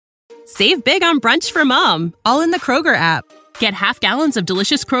Save big on brunch for mom, all in the Kroger app. Get half gallons of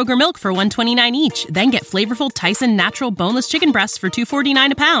delicious Kroger milk for $1.29 each. Then get flavorful Tyson natural boneless chicken breasts for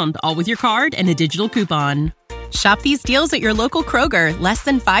 $2.49 a pound, all with your card and a digital coupon. Shop these deals at your local Kroger, less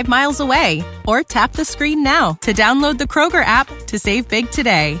than 5 miles away. Or tap the screen now to download the Kroger app to save big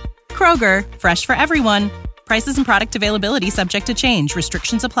today. Kroger, fresh for everyone. Prices and product availability subject to change.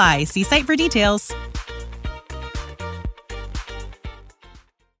 Restrictions apply. See site for details.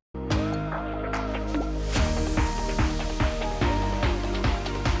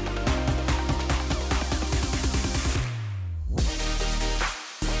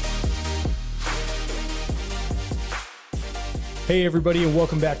 Hey everybody, and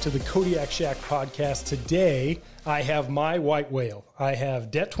welcome back to the Kodiak Shack podcast. Today, I have my white whale. I have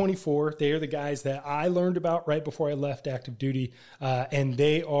Det 24. They are the guys that I learned about right before I left active duty, and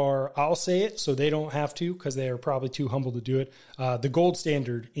they are, I'll say it so they don't have to because they are probably too humble to do it, the gold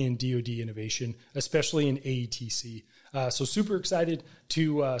standard in DoD innovation, especially in AETC. So super excited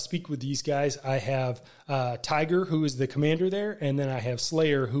to speak with these guys. I have Tiger, who is the commander there, and then I have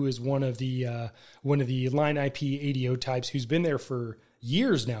Slayer, who is one of the line IP ADO types who's been there for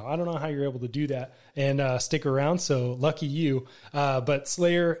years now. I don't know how you're able to do that and stick around, so lucky you. But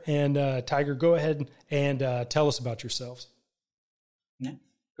Slayer and Tiger, go ahead and tell us about yourselves. Yeah,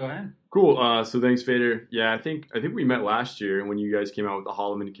 go ahead. Cool. So thanks, Vader. Yeah, I think we met last year when you guys came out with the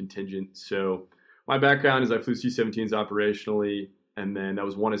Holloman contingent. So my background is I flew C-17s operationally, and then that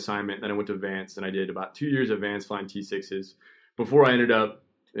was one assignment. Then I went to Advanced, and I did about 2 years of Advanced flying T-6s before I ended up,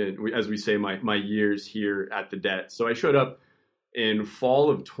 as we say, my years here at the DET. So I showed up in fall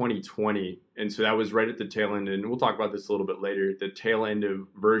of 2020, and so that was right at the tail end, and we'll talk about this a little bit later, the tail end of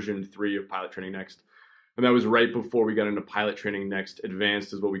version 3 of Pilot Training Next. And that was right before we got into Pilot Training Next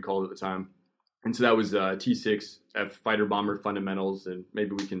Advanced is what we called it at the time. And so that was T6F fighter bomber fundamentals, and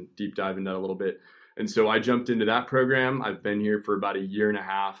maybe we can deep dive into that a little bit. And so I jumped into that program. I've been here for about a year and a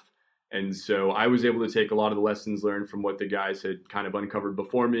half. And so I was able to take a lot of the lessons learned from what the guys had kind of uncovered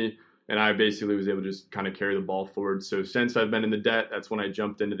before me. And I basically was able to just kind of carry the ball forward. So since I've been in the DET, that's when I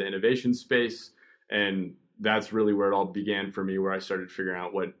jumped into the innovation space. And that's really where it all began for me, where I started figuring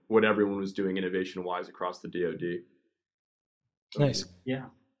out what everyone was doing innovation-wise across the DoD. Nice. Yeah.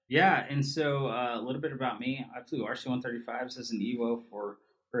 Yeah, and so a little bit about me. I flew RC-135s as an EWO for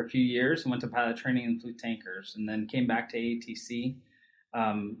a few years and went to pilot training and flew tankers, and then came back to AETC.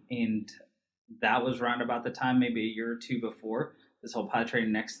 And that was around about the time, maybe a year or two before this whole Pilot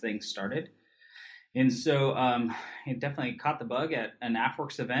Training Next thing started. And so it definitely caught the bug at an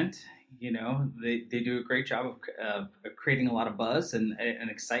AFWERX event. You know, they do a great job of creating a lot of buzz and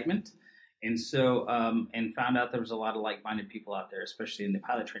excitement. And so, and found out there was a lot of like-minded people out there, especially in the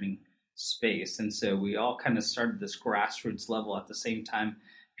pilot training space. And so we all kind of started this grassroots level at the same time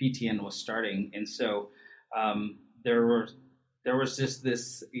PTN was starting. And so there was just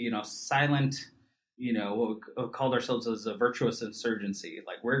this, silent, what we called ourselves as a virtuous insurgency.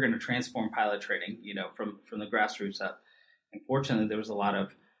 Like, we're going to transform pilot training, from the grassroots up. And fortunately, there was a lot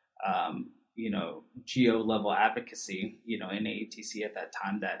of, geo level advocacy, in AETC at that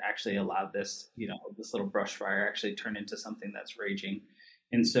time that actually allowed this, this little brush fire actually turn into something that's raging.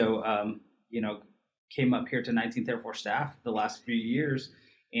 And so, came up here to 19th Air Force staff the last few years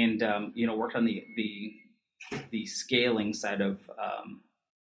and, worked on the scaling side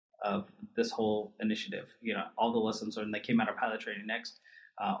of this whole initiative. All the lessons learned that came out of Pilot Training Next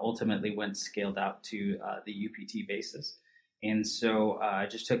ultimately went scaled out to the UPT basis. And so I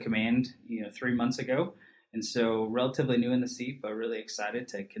just took command, 3 months ago. And so relatively new in the seat, but really excited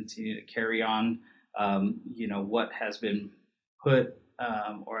to continue to carry on, what has been put,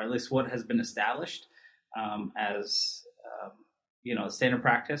 or at least what has been established as, standard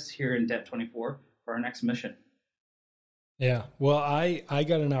practice here in DET 24 for our next mission. Yeah. Well, I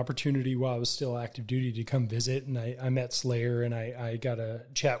got an opportunity while I was still active duty to come visit, and I met Slayer, and I got a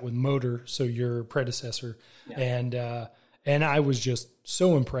chat with Motor, so your predecessor. Yeah. And I was just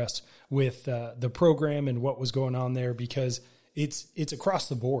so impressed with the program and what was going on there, because it's across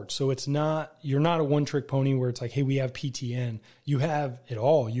the board. So you're not a one-trick pony where it's like, hey, we have PTN. You have it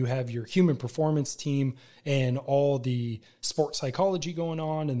all. You have your human performance team and all the sports psychology going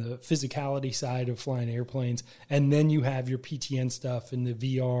on and the physicality side of flying airplanes. And then you have your PTN stuff and the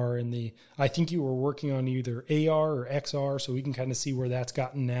VR and I think you were working on either AR or XR, so we can kind of see where that's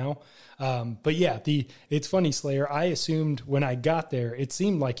gotten now. But yeah, it's funny, Slayer. I assumed when I got there, it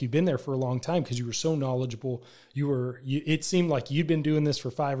seemed like you'd been there for a long time because you were so knowledgeable. It seemed like you'd been doing this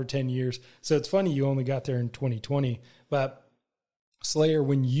for 5 or 10 years. So it's funny you only got there in 2020. But Slayer,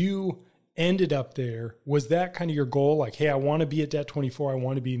 when you ended up there, was that kind of your goal? Like, hey, I want to be at Det 24. I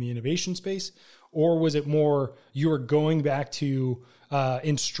want to be in the innovation space. Or was it more you were going back to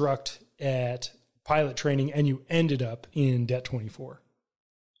instruct at pilot training and you ended up in Det 24?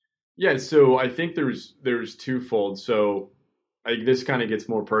 Yeah, so I think there's twofold. So this kind of gets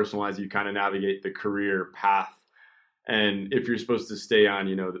more personal as you kind of navigate the career path. And if you're supposed to stay on,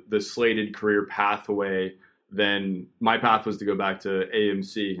 the slated career pathway, then my path was to go back to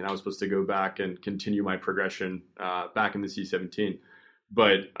AMC, and I was supposed to go back and continue my progression back in the C-17.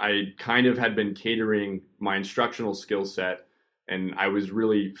 But I kind of had been catering my instructional skill set, and I was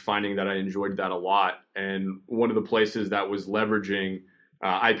really finding that I enjoyed that a lot. And one of the places that was leveraging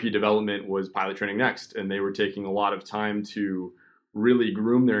IP development was Pilot Training Next, and they were taking a lot of time to really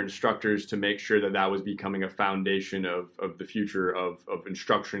groom their instructors to make sure that that was becoming a foundation of the future of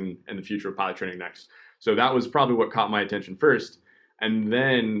instruction and the future of Pilot Training Next. So that was probably what caught my attention first. And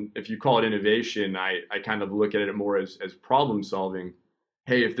then if you call it innovation, I kind of look at it more as problem solving.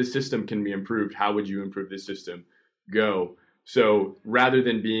 Hey, if this system can be improved, how would you improve this system? Go. So rather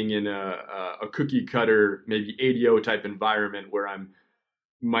than being in a cookie cutter, maybe ADO type environment where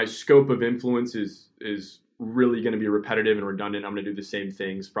my scope of influence is really going to be repetitive and redundant, I'm going to do the same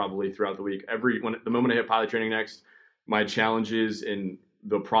things probably throughout the week. The moment I hit Pilot Training Next, my challenges and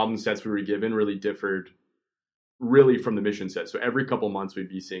the problem sets we were given really differed really from the mission set. So every couple months we'd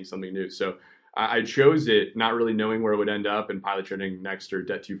be seeing something new. So I chose it not really knowing where it would end up, and Pilot Training Next or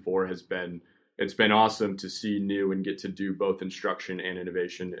Det 24 it's been awesome to see new and get to do both instruction and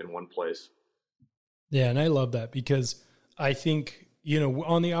innovation in one place. Yeah, and I love that because I think,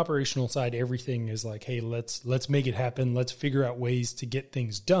 on the operational side, everything is like, hey, let's make it happen. Let's figure out ways to get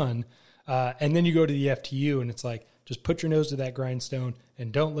things done. And then you go to the FTU and it's like, just put your nose to that grindstone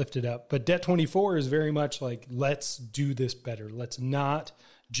and don't lift it up. But Det 24 is very much like, let's do this better. Let's not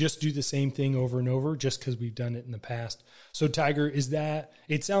just do the same thing over and over just because we've done it in the past. So Tiger,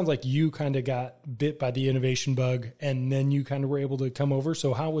 it sounds like you kind of got bit by the innovation bug and then you kind of were able to come over.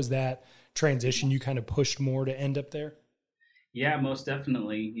 So how was that transition? You kind of pushed more to end up there? Yeah, most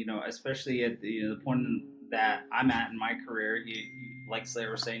definitely. Especially at the point that I'm at in my career, like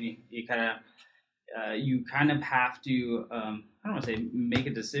Slayer was saying, you kind of have to, I don't want to say make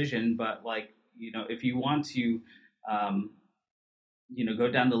a decision, but if you want to, go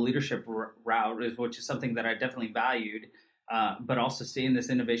down the leadership route, which is something that I definitely valued, but also stay in this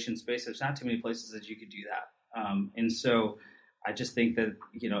innovation space. There's not too many places that you could do that. And so I just think that,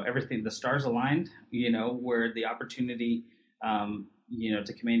 everything, the stars aligned, where the opportunity,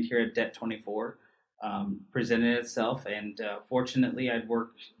 to come in here at Det 24, presented itself. And fortunately, I'd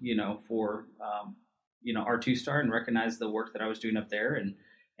worked, for, R2 Star and recognized the work that I was doing up there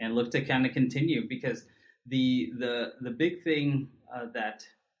and looked to kind of continue because the big thing that,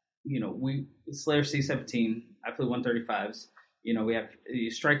 we Slayer C-17, I flew 135s, we have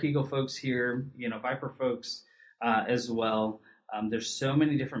Strike Eagle folks here, Viper folks as well. There's so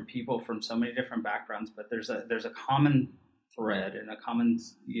many different people from so many different backgrounds, but there's a common thread and a common,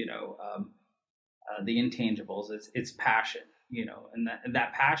 the intangibles. It's passion, and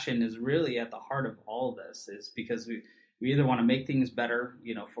that passion is really at the heart of all of this. Is because we either want to make things better,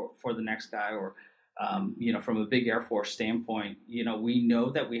 for the next guy, or from a big Air Force standpoint, we know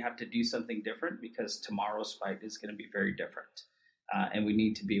that we have to do something different because tomorrow's fight is going to be very different, and we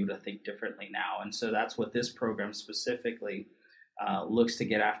need to be able to think differently now. And so that's what this program specifically looks to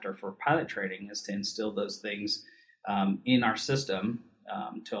get after for pilot training, is to instill those things in our system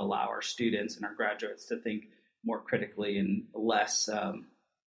to allow our students and our graduates to think more critically and less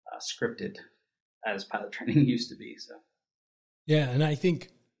scripted as pilot training used to be. So, yeah, and I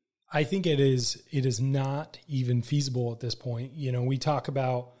think it is not even feasible at this point. We talk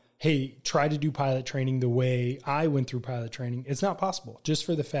about, hey, try to do pilot training the way I went through pilot training. It's not possible, just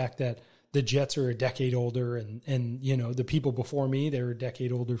for the fact that the jets are a decade older and the people before me, they're a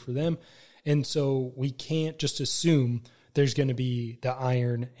decade older for them. And so we can't just assume there's going to be the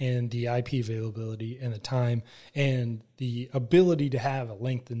iron and the IP availability and the time and the ability to have a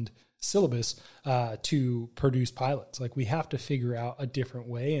lengthened syllabus to produce pilots. Like, we have to figure out a different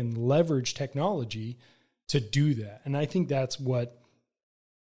way and leverage technology to do that. And I think that's what,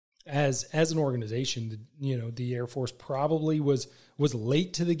 as an organization, the Air Force probably was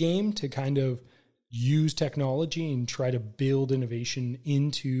late to the game to kind of use technology and try to build innovation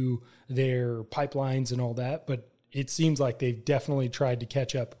into their pipelines and all that. But it seems like they've definitely tried to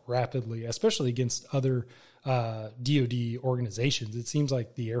catch up rapidly, especially against other DoD organizations. It seems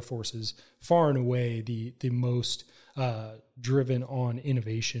like the Air Force is far and away the most driven on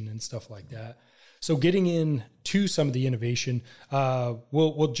innovation and stuff like that. So getting into some of the innovation,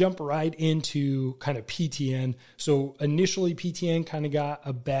 we'll jump right into kind of PTN. So initially PTN kind of got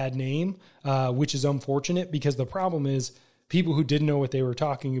a bad name, which is unfortunate because the problem is people who didn't know what they were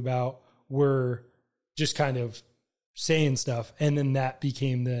talking about were just kind of saying stuff. And then that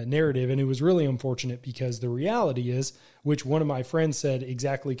became the narrative. And it was really unfortunate because the reality is, which one of my friends said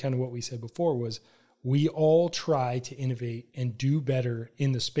exactly kind of what we said before, was we all try to innovate and do better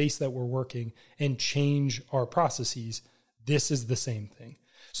in the space that we're working and change our processes. This is the same thing.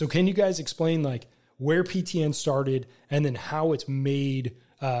 So can you guys explain like where PTN started and then how it's made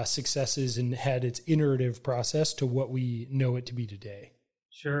successes and had its iterative process to what we know it to be today?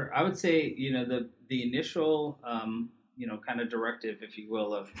 Sure. I would say, the initial, kind of directive, if you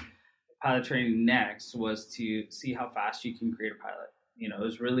will, of Pilot Training Next was to see how fast you can create a pilot. It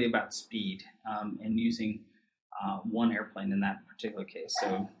was really about speed and using one airplane in that particular case.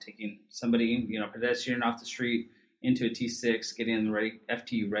 So taking somebody, pedestrian off the street into a T6, getting them ready,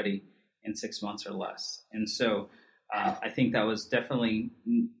 FTU ready in 6 months or less. And so I think that was definitely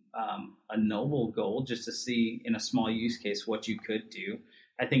a noble goal just to see in a small use case what you could do.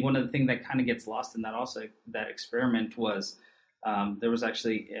 I think one of the things that kind of gets lost in that experiment was there was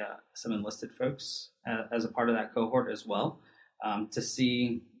actually some enlisted folks as a part of that cohort as well. To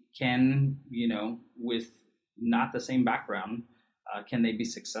see with not the same background, can they be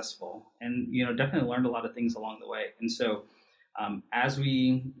successful? And, definitely learned a lot of things along the way. And so as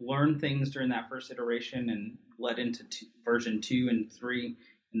we learned things during that first iteration and led into version 2 and 3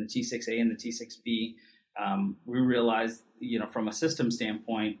 in the T6A and the T6B, we realized, from a system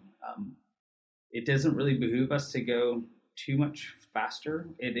standpoint, it doesn't really behoove us to go too much faster.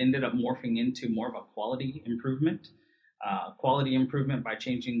 It ended up morphing into more of a quality improvement by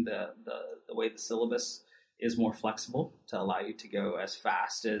changing the way the syllabus is more flexible to allow you to go as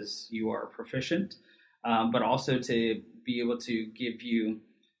fast as you are proficient, but also to be able to give you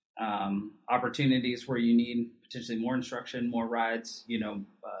opportunities where you need potentially more instruction, more rides,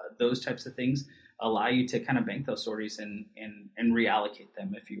 those types of things allow you to kind of bank those sorties and reallocate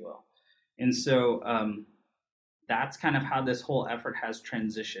them, if you will. And so that's kind of how this whole effort has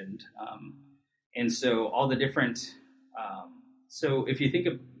transitioned. And so all the different so if you think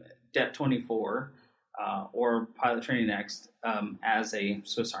of DET 24 or Pilot Training Next as a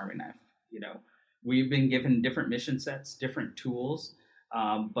Swiss Army knife, we've been given different mission sets, different tools,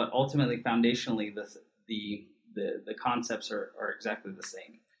 but ultimately, foundationally, the concepts are exactly the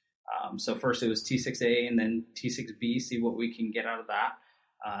same. So first it was T6A and then T6B, see what we can get out of that.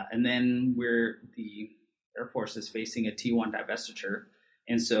 And then the Air Force is facing a T1 divestiture.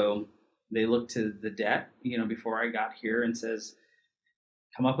 And so they looked to the DET, before I got here and says,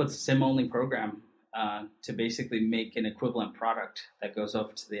 come up with a sim-only program to basically make an equivalent product that goes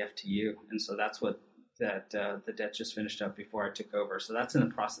over to the FTU. And so that's what the DET just finished up before I took over. So that's in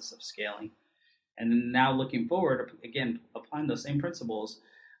the process of scaling. And then now looking forward, again, applying those same principles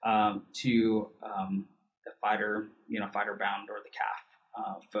to the fighter bound or the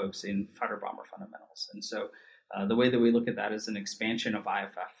CAF folks in fighter bomber fundamentals. And so the way that we look at that is an expansion of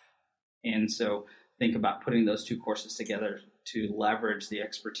IFF. And so think about putting those two courses together to leverage the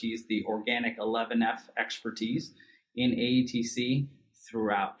expertise, the organic 11F expertise in AETC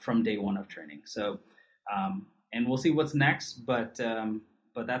throughout from day one of training. So, and we'll see what's next, but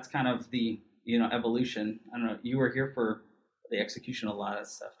that's kind of the, evolution. I don't know, you were here for the execution of a lot of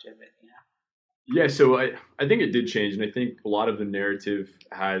stuff, Jay. Yeah, so I think it did change, and I think a lot of the narrative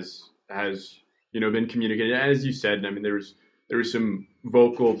has been communicated. As you said, there was some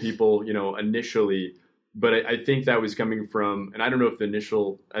vocal people, initially, but I think that was coming from, and I don't know if the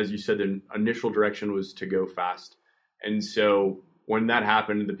initial direction was to go fast. And so when that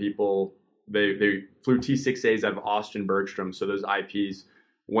happened, the people, they flew T6As out of Austin Bergstrom. So those IPs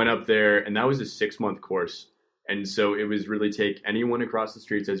went up there, and that was a 6-month course. And so it was really take anyone across the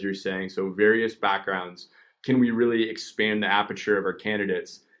streets, as you're saying, so various backgrounds. Can we really expand the aperture of our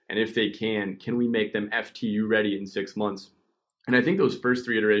candidates? And if they can we make them FTU ready in 6 months? And I think those first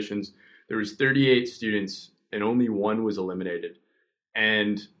 3 iterations, there was 38 students and only 1 was eliminated.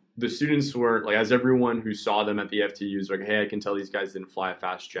 And the students were like, as everyone who saw them at the FTUs, like, hey, I can tell these guys didn't fly a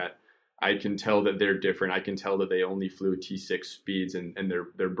fast jet. I can tell that they're different. I can tell that they only flew T6 speeds and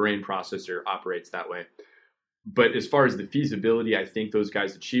their brain processor operates that way. But as far as the feasibility, I think those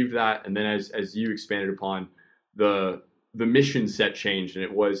guys achieved that. And then as you expanded upon, the mission set changed, and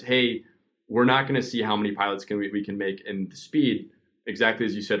it was, hey, we're not going to see how many pilots we can make in the speed. Exactly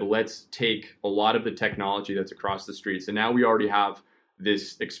as you said, let's take a lot of the technology that's across the streets. And now we already have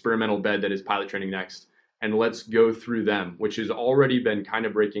this experimental bed that is Pilot Training Next. And let's go through them, which has already been kind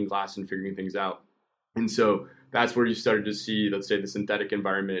of breaking glass and figuring things out. And so that's where you started to see, let's say, the synthetic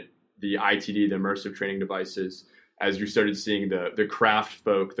environment, the ITD, the immersive training devices, as you started seeing the craft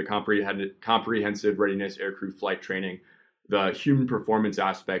folk, the comprehensive readiness aircrew flight training, the human performance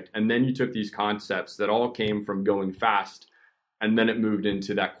aspect. And then you took these concepts that all came from going fast, and then it moved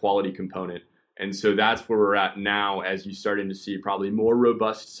into that quality component. And so that's where we're at now, as you're starting to see probably more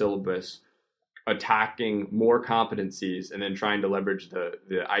robust syllabus, attacking more competencies, and then trying to leverage the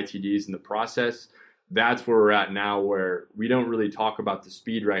ITDs in the process. That's where we're at now, where we don't really talk about the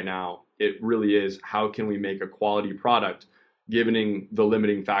speed right now. It really is, how can we make a quality product given the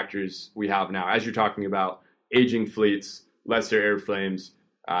limiting factors we have now? As you're talking about aging fleets, lesser airframes,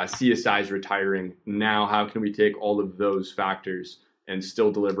 CSIs retiring. Now, how can we take all of those factors and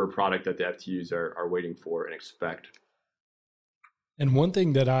still deliver a product that the FTUs are waiting for and expect? And one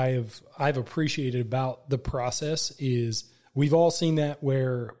thing that I've appreciated about the process is we've all seen that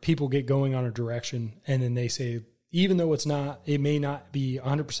where people get going on a direction and then they say, even though it may not be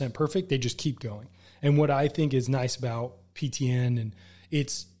 100% perfect, they just keep going. And what I think is nice about PTN, and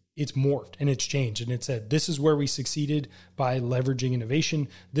it's morphed and it's changed, and it said, this is where we succeeded by leveraging innovation.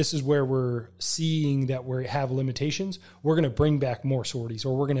 This is where we're seeing that we have limitations. We're going to bring back more sorties,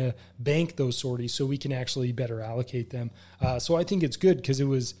 or we're going to bank those sorties so we can actually better allocate them. So I think it's good, because it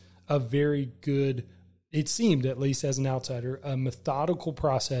was a very good, it seemed, at least as an outsider, a methodical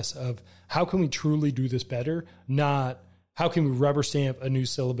process of how can we truly do this better, not how can we rubber stamp a new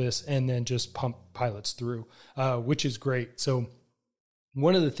syllabus and then just pump pilots through, which is great. So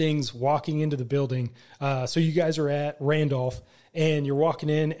one of the things walking into the building, so you guys are at Randolph and you're walking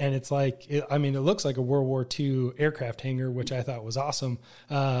in, and it's like, it looks like a World War II aircraft hangar, which I thought was awesome.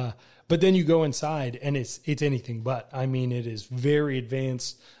 But then you go inside and it's anything but. It is very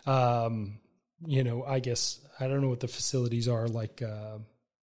advanced. I guess, I don't know what the facilities are like,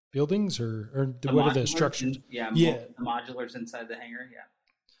 buildings or what are the structures? The modulars inside the hangar.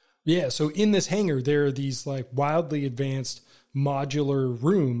 Yeah. So in this hangar, there are these like wildly advanced modular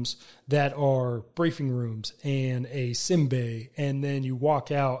rooms that are briefing rooms and a sim bay. And then you walk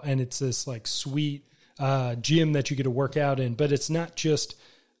out and it's this like sweet gym that you get to work out in, but it's not just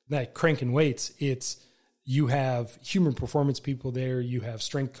like cranking weights. You have human performance people there. You have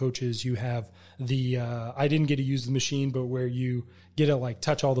strength coaches. You have I didn't get to use the machine, but where you get to like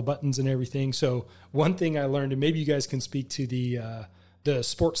touch all the buttons and everything. So one thing I learned, and maybe you guys can speak to the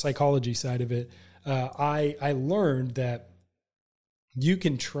sports psychology side of it. I learned that you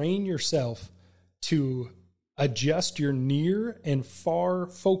can train yourself to adjust your near and far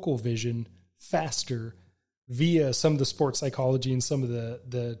focal vision faster via some of the sports psychology and some of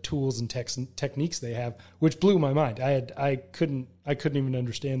the tools and techniques they have, which blew my mind. I couldn't even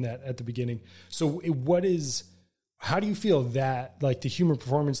understand that at the beginning. So how do you feel that like the human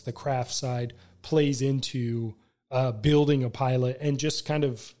performance, the craft side plays into building a pilot and just kind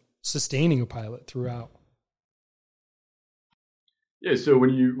of sustaining a pilot throughout? Yeah, so when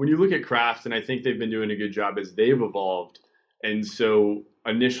you look at craft, and I think they've been doing a good job as they've evolved. And so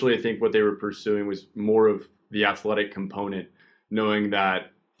initially, I think what they were pursuing was more of the athletic component, knowing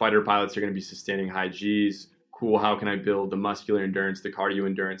that fighter pilots are going to be sustaining high Gs. Cool, how can I build the muscular endurance, the cardio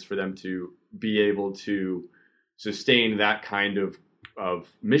endurance for them to be able to sustain that kind of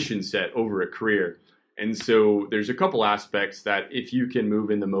mission set over a career? And so there's a couple aspects that if you can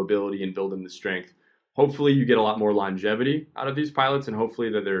move in the mobility and build in the strength, hopefully you get a lot more longevity out of these pilots, and hopefully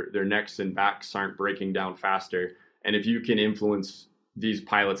that their necks and backs aren't breaking down faster. And if you can influence these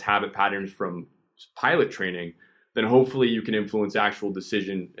pilots' habit patterns from pilot training, then hopefully you can influence actual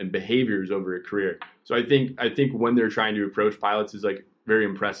decision and behaviors over a career. So I think when they're trying to approach pilots is like very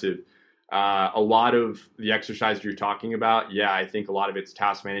impressive. A lot of the exercise you're talking about, I think a lot of it's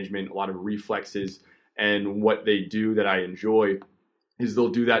task management, a lot of reflexes, and what they do that I enjoy is they'll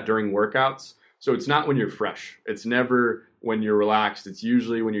do that during workouts. So it's not when you're fresh. It's never when you're relaxed. It's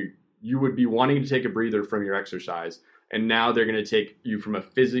usually when you would be wanting to take a breather from your exercise. And now they're going to take you from a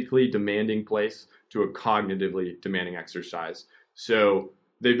physically demanding place to a cognitively demanding exercise. So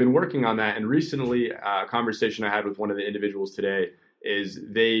they've been working on that. And recently, a conversation I had with one of the individuals today is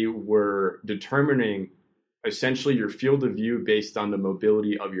they were determining essentially your field of view based on the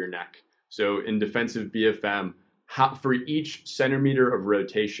mobility of your neck. So in defensive BFM, for each centimeter of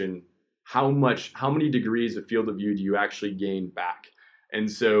rotation, how many degrees of field of view do you actually gain back? And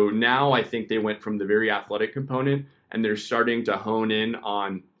so now I think they went from the very athletic component, and they're starting to hone in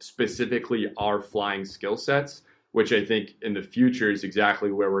on specifically our flying skill sets, which I think in the future is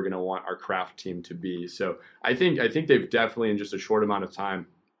exactly where we're going to want our craft team to be. So I think they've definitely in just a short amount of time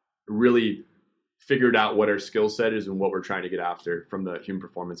really figured out what our skill set is and what we're trying to get after from the human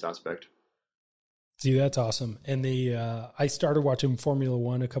performance aspect. See, that's awesome. And I started watching Formula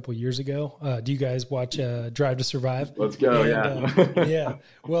One a couple of years ago. Do you guys watch Drive to Survive? Let's go. Yeah.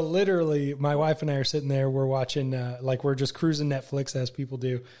 Well, literally, my wife and I are sitting there. We're watching, we're just cruising Netflix as people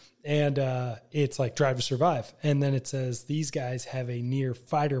do. And it's like Drive to Survive. And then it says, these guys have a near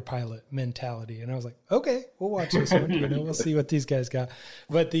fighter pilot mentality. And I was like, okay, we'll watch this one. We'll see what these guys got.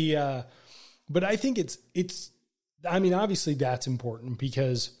 But but I think obviously that's important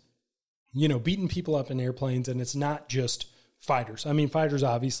because, beating people up in airplanes, and it's not just fighters. I mean, fighters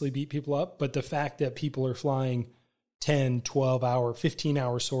obviously beat people up, but the fact that people are flying 10, 12 hour, 15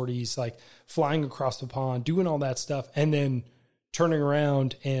 hour sorties, like flying across the pond, doing all that stuff, and then turning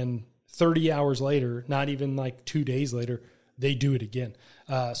around and 30 hours later, not even like 2 days later, they do it again.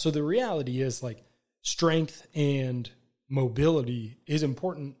 So the reality is like strength and mobility is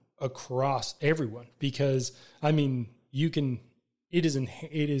important across everyone because, I mean,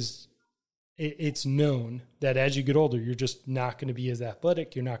 it's known that as you get older, you're just not going to be as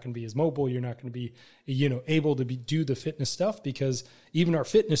athletic. You're not going to be as mobile. You're not going to be, able to do the fitness stuff because even our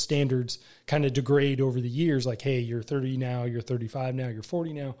fitness standards kind of degrade over the years. Like, hey, you're 30 now, you're 35 now, you're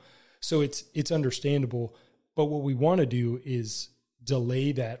 40 now. So it's understandable. But what we want to do is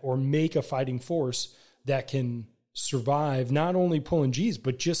delay that or make a fighting force that can survive not only pulling G's,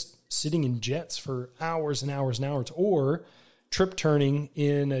 but just sitting in jets for hours and hours and hours, or trip turning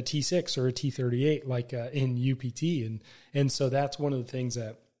in a T6 or a T38, like in UPT. And so that's one of the things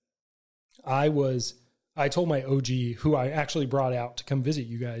that I told my OG, who I actually brought out to come visit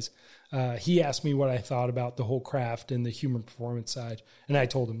you guys. He asked me what I thought about the whole craft and the human performance side. And I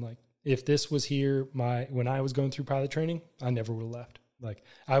told him, like, if this was here, when I was going through pilot training, I never would have left. Like,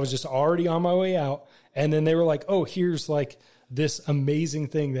 I was just already on my way out. And then they were like, oh, here's like this amazing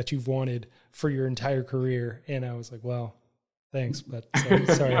thing that you've wanted for your entire career. And I was like, well, thanks, but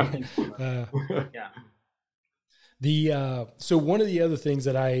sorry. Yeah. So one of the other things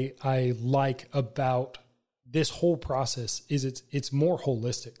that I like about this whole process is it's more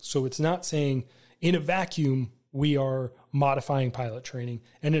holistic. So it's not saying in a vacuum we are modifying pilot training,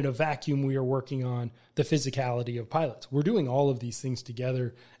 and in a vacuum we are working on the physicality of pilots. We're doing all of these things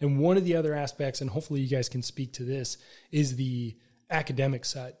together. And one of the other aspects, and hopefully you guys can speak to this, is the academic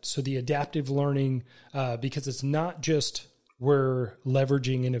side. So the adaptive learning, because it's not just we're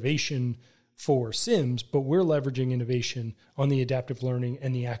leveraging innovation for sims, but we're leveraging innovation on the adaptive learning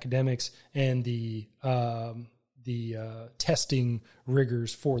and the academics and the testing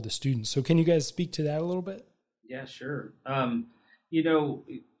rigors for the students. So can you guys speak to that a little bit? Yeah, sure.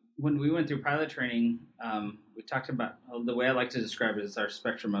 When we went through pilot training, we talked about, the way I like to describe it is our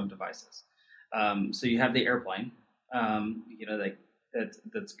spectrum of devices. So you have the airplane,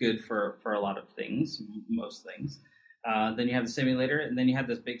 that's good for a lot of things, most things. Then you have the simulator, and then you have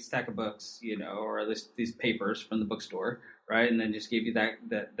this big stack of books, or at least these papers from the bookstore, right? And then just give you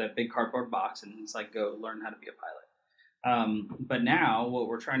that big cardboard box, and it's like, go learn how to be a pilot. But now what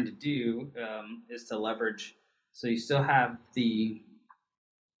we're trying to do is to leverage. So you still have the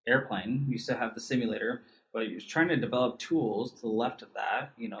airplane, you still have the simulator, but you're trying to develop tools to the left of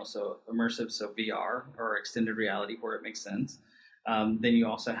that, so immersive, so VR or extended reality where it makes sense. Then you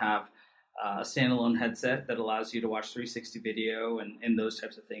also have a standalone headset that allows you to watch 360 video and those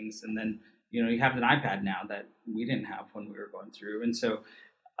types of things. And then, you have an iPad now that we didn't have when we were going through. And so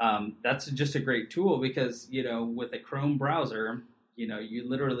that's just a great tool because, with a Chrome browser, you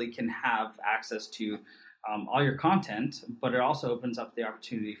literally can have access to all your content, but it also opens up the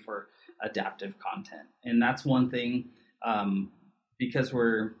opportunity for adaptive content. And that's one thing, because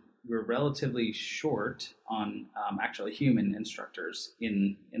we're relatively short on actually human instructors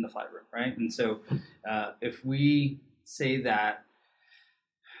in the flight room, right? And so if we say that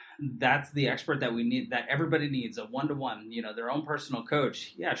that's the expert that we need, that everybody needs, a one-to-one, their own personal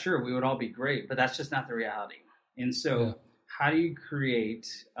coach, yeah, sure, we would all be great, but that's just not the reality. And so how do you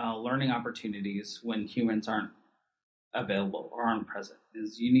create learning opportunities when humans aren't available or aren't present?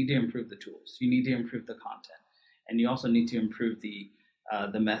 Is you need to improve the tools, you need to improve the content, and you also need to improve the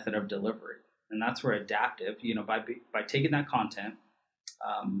method of delivery. And that's where adaptive, by taking that content,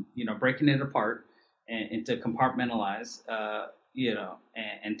 breaking it apart and to compartmentalize,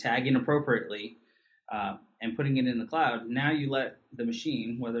 and tagging appropriately, and putting it in the cloud. Now you let the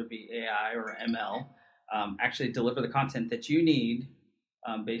machine, whether it be AI or ML, actually deliver the content that you need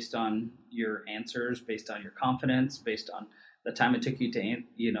based on your answers, based on your confidence, based on the time it took you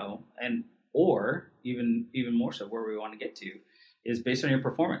to, or even more so where we want to get to is based on your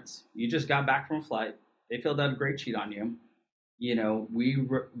performance. You just got back from a flight. They filled out a grade sheet on you.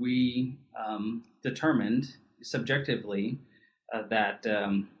 We determined subjectively that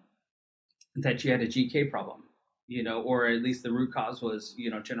that you had a GK problem, or at least the root cause was,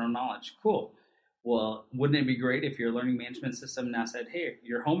 general knowledge. Cool. Well, wouldn't it be great if your learning management system now said, hey,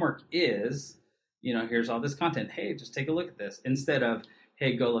 your homework is, here's all this content. Hey, just take a look at this, instead of,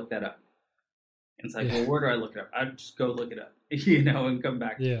 hey, go look that up. And it's like, well, where do I look it up? I just go look it up, and come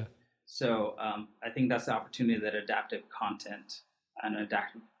back. Yeah. So I think that's the opportunity that adaptive content and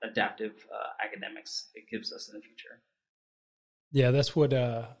adaptive academics it gives us in the future. Yeah, that's what.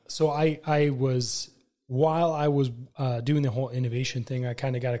 So I was, while I was doing the whole innovation thing, I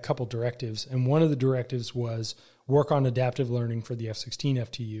kind of got a couple directives, and one of the directives was work on adaptive learning for the F-16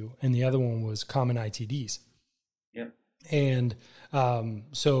 FTU, and the other one was common ITDs. Yep. And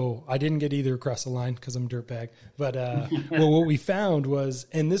so I didn't get either across the line because I'm a dirtbag. But well, what we found was,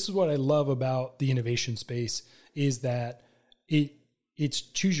 and this is what I love about the innovation space, is that it's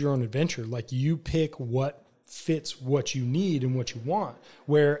choose your own adventure. Like, you pick what fits what you need and what you want.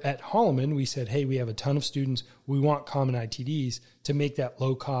 Where at Holloman, we said, hey, we have a ton of students. We want common ITDs to make that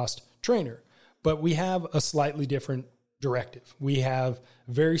low cost trainer. But we have a slightly different directive. We have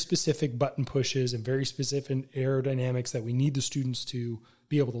very specific button pushes and very specific aerodynamics that we need the students to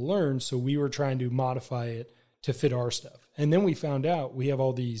be able to learn. So we were trying to modify it to fit our stuff. And then we found out we have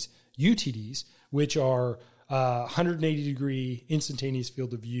all these UTDs, which are 180 degree instantaneous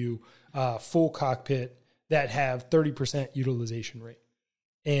field of view, full cockpit, that have 30% utilization rate.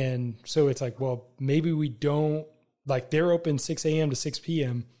 And so it's like, well, maybe we don't, like, they're open 6 a.m. to 6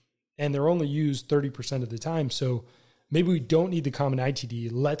 p.m. and they're only used 30% of the time. So maybe we don't need the common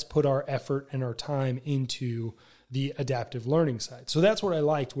ITD. Let's put our effort and our time into the adaptive learning side. So that's what I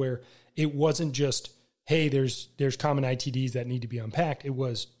liked, where it wasn't just, hey, there's common ITDs that need to be unpacked. It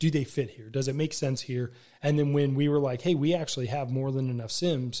was, do they fit here? Does it make sense here? And then when we were like, hey, we actually have more than enough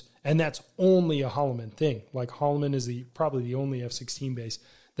sims, and that's only a Holloman thing. Like, Holloman is probably the only F-16 base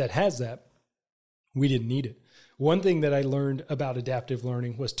that has that. We didn't need it. One thing that I learned about adaptive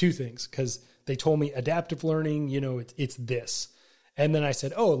learning was two things, because they told me adaptive learning, it's this. And then I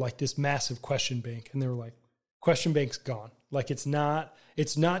said, oh, like this massive question bank. And they were like, question bank's gone. Like, it's not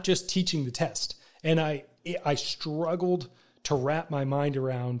just teaching the test. And I struggled to wrap my mind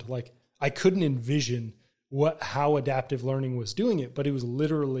around, like, I couldn't envision how adaptive learning was doing it, but it was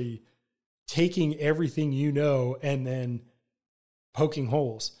literally taking everything and then poking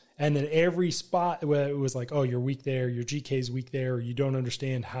holes. And then every spot where it was like, oh, you're weak there, your GK's weak there, or you don't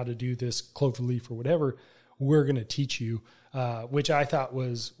understand how to do this cloverleaf or whatever, we're going to teach you, which I thought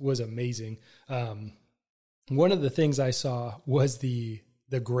was amazing. One of the things I saw was the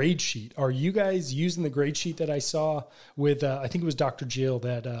grade sheet. Are you guys using the grade sheet that I saw with, I think it was Dr. Jill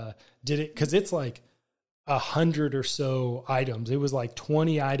that did it? Because it's like 100 or so items. It was like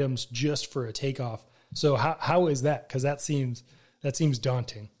 20 items just for a takeoff. So how is that? Because that seems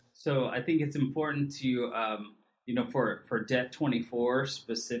daunting. So I think it's important to, for DET 24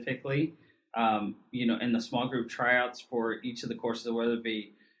 specifically, in the small group tryouts for each of the courses, whether it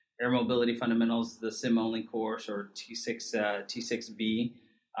be Air Mobility Fundamentals, the sim-only course, or T6B,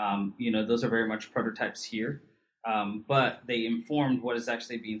 those are very much prototypes here, but they informed what is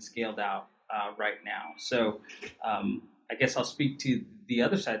actually being scaled out right now. So I guess I'll speak to the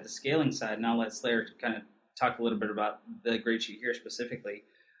other side, the scaling side, and I'll let Slayer kind of talk a little bit about the grade sheet here specifically.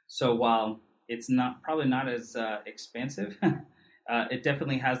 So while it's probably not as expansive, it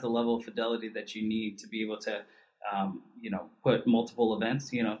definitely has the level of fidelity that you need to be able to, put multiple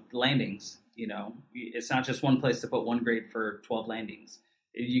events, landings. It's not just one place to put one grade for 12 landings.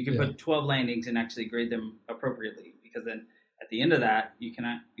 You can put 12 landings and actually grade them appropriately, because then at the end of that, you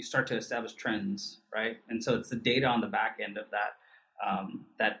start to establish trends, right? And so it's the data on the back end of that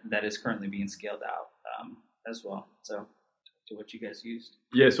that is currently being scaled out as well. So to what you guys used.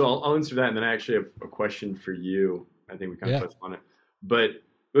 Yeah, so I'll answer that, and then I actually have a question for you. I think we kind of touched on it, but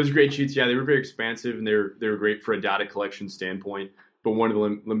those grade sheets, they were very expansive, and they were great for a data collection standpoint. But one of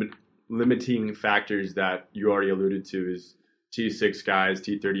the limiting factors that you already alluded to is T6 guys,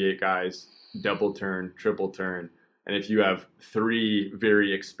 T38 guys, double turn, triple turn. And if you have 3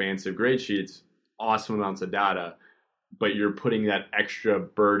 very expansive grade sheets, awesome amounts of data, but you're putting that extra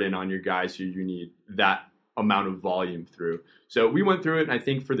burden on your guys who you need that amount of volume through. So we went through it, and I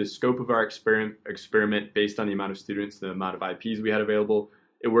think for the scope of our experiment, based on the amount of students, the amount of IPs we had available,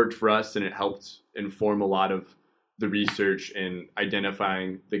 it worked for us, and it helped inform a lot of the research and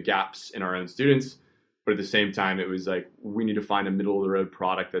identifying the gaps in our own students. But at the same time, it was like, we need to find a middle of the road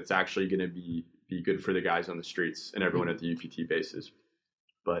product that's actually going to be good for the guys on the streets and everyone at the UPT bases.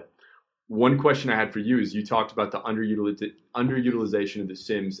 But one question I had for you is, you talked about the underutilization of the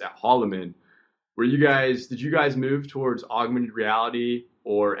sims at Holloman. Did you guys move towards augmented reality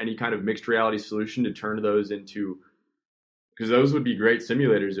or any kind of mixed reality solution to turn those into, because those would be great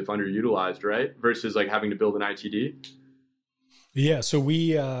simulators if underutilized, right? Versus like having to build an ITD. Yeah. So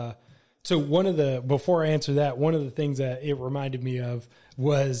before I answer that, one of the things that it reminded me of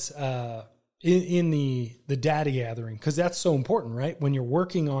was, in the data gathering, because that's so important, right? When you're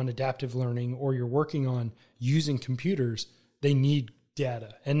working on adaptive learning or you're working on using computers, they need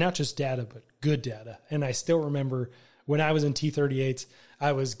data, and not just data, but good data. And I still remember when I was in T-38s,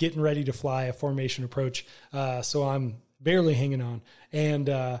 I was getting ready to fly a formation approach. So I'm barely hanging on, and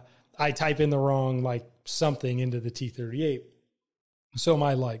I type in the wrong, like something into the T-38. So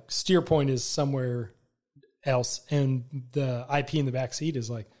my like steer point is somewhere else. And the IP in the back seat is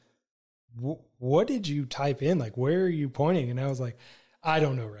like, what did you type in? Like, where are you pointing? And I was like, I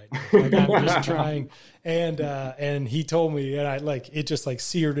don't know right now. Like, I'm just trying. And he told me, and I like, it just like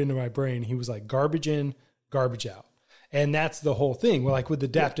seared into my brain. He was like, garbage in, garbage out. And that's the whole thing. Well, like with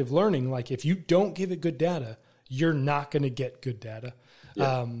adaptive learning, like if you don't give it good data, you're not going to get good data.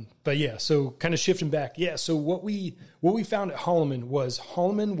 Yeah. But yeah, so kind of shifting back. Yeah. So what we found at Holloman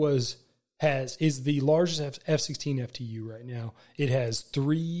is the largest F-16 FTU right now. It has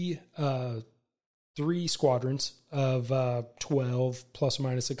three squadrons of 12 plus or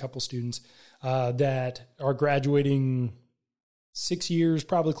minus a couple students that are graduating 6 years,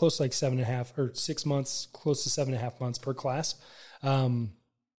 probably close to like 7.5 or 6 months, close to 7.5 months per class.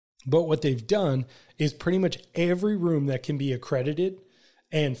 But what they've done is pretty much every room that can be accredited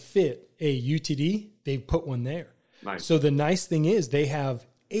and fit a UTD, they've put one there. Nice. So the nice thing is they have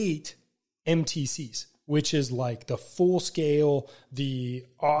 8 MTCs, which is like the full scale, the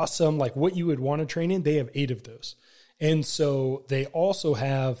awesome, like what you would want to train in. They have 8 of those. And so they also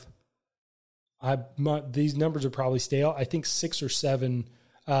have, these numbers are probably stale, I think 6 or 7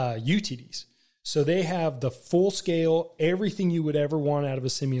 UTDs. So they have the full scale, everything you would ever want out of a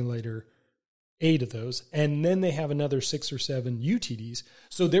simulator, 8 of those. And then they have another 6 or 7 UTDs.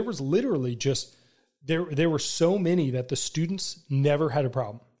 So there was literally just, there were so many that the students never had a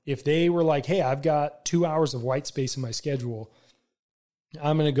problem. If they were like, hey, I've got 2 hours of white space in my schedule,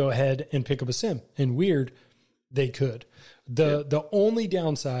 I'm going to go ahead and pick up a sim. And weird, they could. The only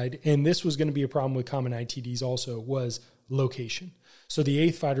downside, and this was going to be a problem with common ITDs also, was location. So the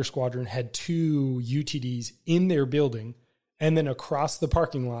 8th Fighter Squadron had 2 UTDs in their building, and then across the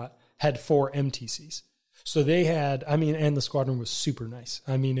parking lot had 4 MTCs. So they had, and the squadron was super nice.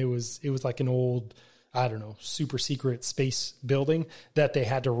 It was like an old, I don't know, super secret space building that they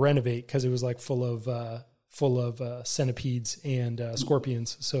had to renovate because it was like full of centipedes and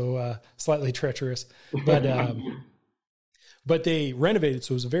scorpions. So slightly treacherous, but they renovated.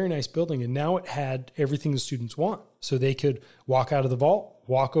 So it was a very nice building, and now it had everything the students want. So they could walk out of the vault,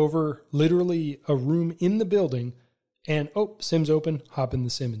 walk over literally a room in the building, and sim's open, hop in the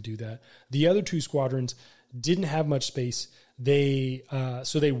sim and do that. The other 2 squadrons didn't have much space.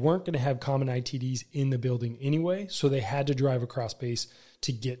 So they weren't going to have common ITDs in the building anyway. So they had to drive across base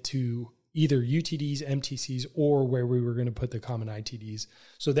to get to either UTDs, MTCs, or where we were going to put the common ITDs.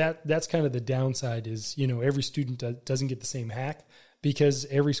 So that's kind of the downside is, every student doesn't get the same hack because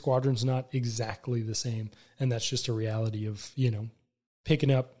every squadron's not exactly the same. And that's just a reality of,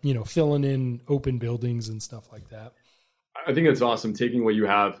 picking up, filling in open buildings and stuff like that. I think that's awesome, taking what you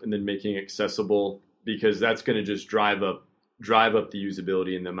have and then making it accessible, because that's going to just drive up the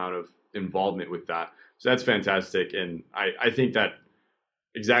usability and the amount of involvement with that. So that's fantastic. And I think that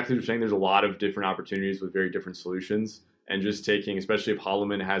exactly what you're saying, there's a lot of different opportunities with very different solutions, and just taking, especially if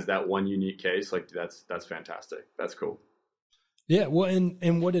Holloman has that one unique case, like that's fantastic. That's cool. Yeah. Well,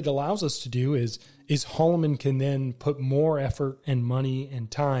 and what it allows us to do is Holloman can then put more effort and money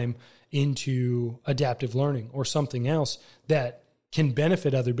and time into adaptive learning or something else that can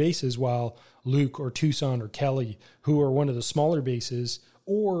benefit other bases, while Luke or Tucson or Kelly, who are one of the smaller bases,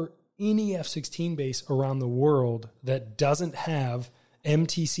 or any F-16 base around the world that doesn't have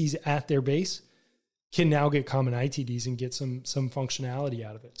MTCs at their base, can now get common ITDs and get some functionality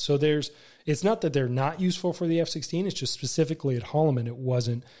out of it. So it's not that they're not useful for the F-16, it's just specifically at Holloman it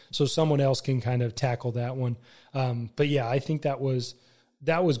wasn't. So someone else can kind of tackle that one. But yeah, I think that was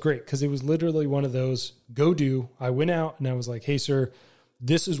great, because it was literally one of those go do. I went out and I was like, hey sir,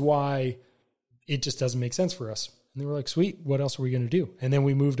 this is why it just doesn't make sense for us. And they were like, sweet, what else are we going to do? And then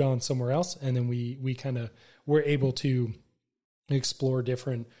we moved on somewhere else. And then we kind of were able to explore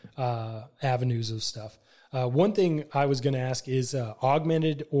different avenues of stuff. One thing I was going to ask is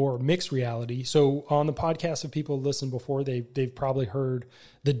augmented or mixed reality. So on the podcast, if people listened before, they've probably heard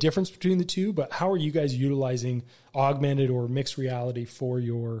the difference between the two, but how are you guys utilizing augmented or mixed reality for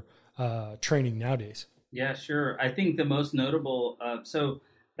your training nowadays? Yeah, sure. I think the most notable, so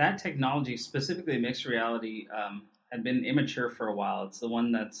that technology, specifically mixed reality, had been immature for a while. It's the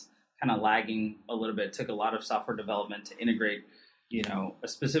one that's kind of lagging a little bit. It took a lot of software development to integrate,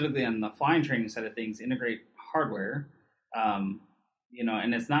 specifically on the flying training side of things, integrate hardware, and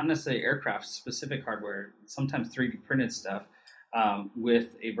it's not necessarily aircraft specific hardware, sometimes 3D printed stuff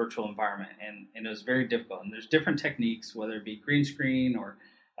with a virtual environment. And it was very difficult. And there's different techniques, whether it be green screen or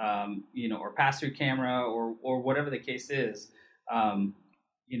or pass-through camera or whatever the case is, and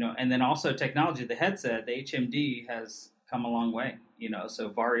then also technology, the headset, the HMD has come a long way, so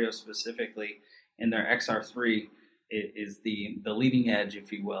Varjo specifically in their XR3 is the leading edge,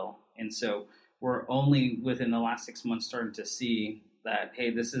 if you will. And so we're only within the last 6 months starting to see that, hey,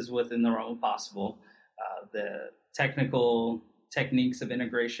 this is within the realm of possible. The technical techniques of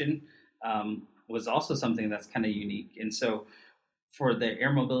integration was also something that's kind of unique. And so for the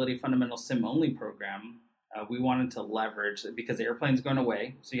Air Mobility Fundamental Sim Only program, we wanted to leverage, because the airplane's going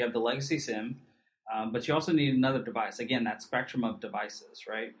away, so you have the legacy sim, but you also need another device. Again, that spectrum of devices,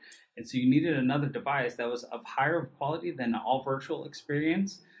 right? And so you needed another device that was of higher quality than all virtual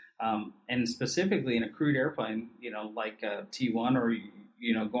experience, and specifically in a crewed airplane, like a T1 or,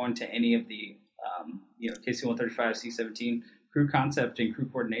 going to any of the, KC-135, C-17, crew concept and crew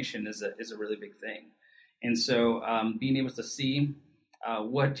coordination is a really big thing. And so being able to see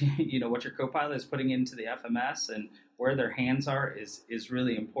what your co-pilot is putting into the FMS and where their hands are is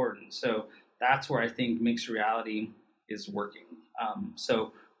really important. So that's where I think mixed reality is working.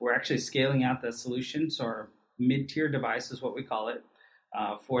 So we're actually scaling out that solution. So our mid-tier device is what we call it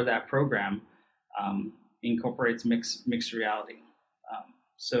for that program, incorporates mixed reality.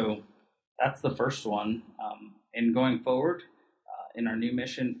 So that's the first one. And going forward, in our new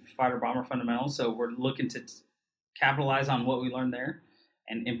mission, Fighter Bomber Fundamentals. So we're looking to capitalize on what we learned there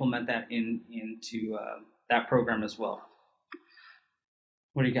and implement that into that program as well.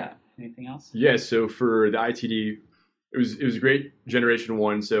 What do you got? Anything else? Yeah, so for the ITD, it was a great generation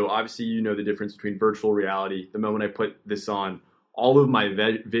one. So obviously, the difference between virtual reality. The moment I put this on, all of my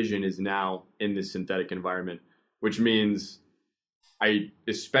vision is now in this synthetic environment, which means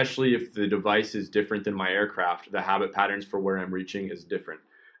especially if the device is different than my aircraft, the habit patterns for where I'm reaching is different.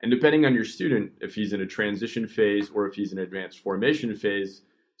 And depending on your student, if he's in a transition phase or if he's in an advanced formation phase,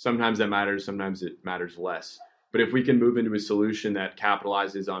 sometimes that matters, sometimes it matters less. But if we can move into a solution that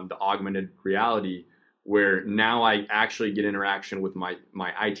capitalizes on the augmented reality, where now I actually get interaction with my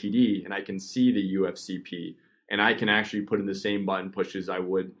ITD and I can see the UFCP, and I can actually put in the same button push as I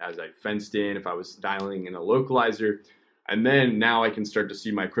would as I fenced in if I was dialing in a localizer. And then now I can start to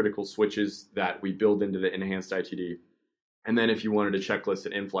see my critical switches that we build into the enhanced ITD. And then if you wanted a checklist,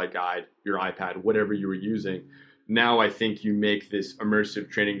 an in-flight guide, your iPad, whatever you were using, now I think you make this immersive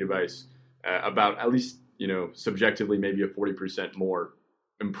training device about at least, subjectively maybe a 40% more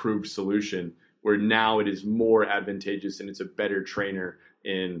improved solution, where now it is more advantageous and it's a better trainer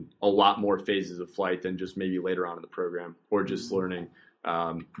in a lot more phases of flight than just maybe later on in the program, or just learning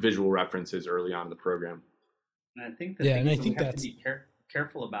visual references early on in the program. And I think the thing that we have to be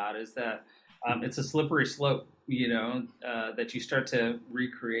careful about is that it's a slippery slope, that you start to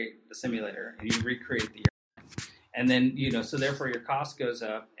recreate the simulator and you recreate the airplane. And then, so therefore your cost goes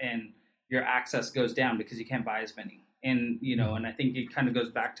up and your access goes down because you can't buy as many. And, and I think it kind of goes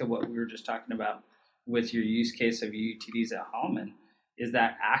back to what we were just talking about with your use case of UTDs at Holloman, is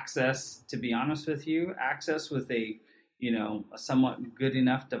that access, to be honest with you, access with a somewhat good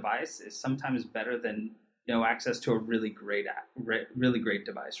enough device is sometimes better than access to a really great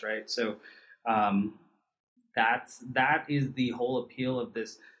device, right? So that is the whole appeal of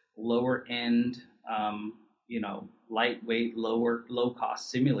this lower end, lightweight, low cost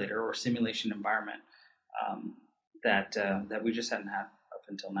simulator or simulation environment that we just hadn't had up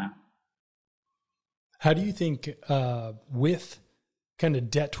until now. How do you think with kind of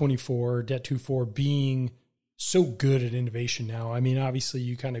DET24, DET24 being so good at innovation now? I mean, obviously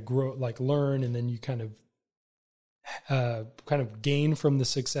you kind of grow, learn, and then you kind of gain from the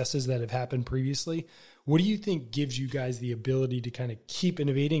successes that have happened previously. What do you think gives you guys the ability to kind of keep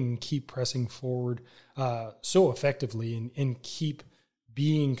innovating and keep pressing forward so effectively and keep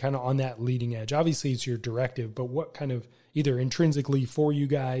being kind of on that leading edge? Obviously it's your directive, but what kind of either intrinsically for you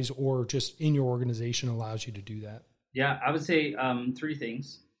guys or just in your organization allows you to do that? Yeah, I would say three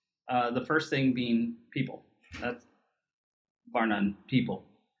things. The first thing being people. That's bar none, people.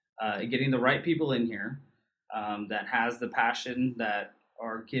 Getting the right people in here that has the passion, that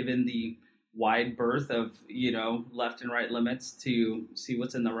are given the wide berth of, left and right limits to see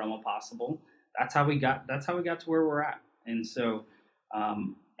what's in the realm of possible. That's how we got to where we're at. And so,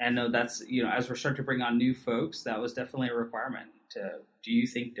 I know that's, as we're starting to bring on new folks, that was definitely a requirement to, do you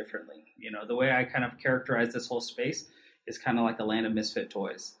think differently? The way I kind of characterize this whole space is kind of like a land of misfit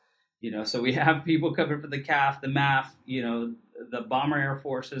toys. So we have people coming from the CAF, the MAF, the Bomber Air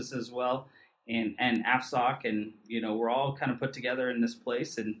Forces as well, and AFSOC, and, we're all kind of put together in this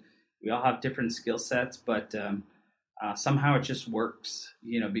place, and we all have different skill sets, but somehow it just works,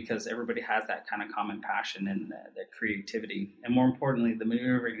 because everybody has that kind of common passion and the creativity, and more importantly, the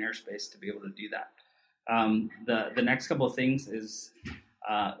maneuvering airspace to be able to do that. The next couple of things is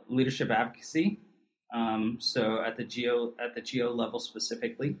leadership advocacy. So at the GO level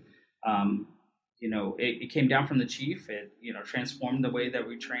specifically, it came down from the chief. It, transformed the way that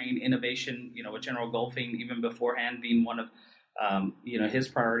we train. Innovation, with General Golfing, even beforehand, being one of, his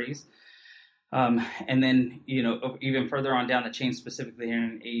priorities. And then, even further on down the chain, specifically here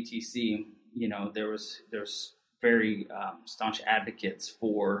in AETC, there's very staunch advocates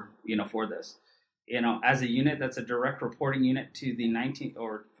for this. As a unit that's a direct reporting unit to the 19th,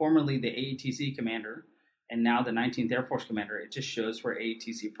 or formerly the AETC commander, and now the 19th Air Force commander, it just shows where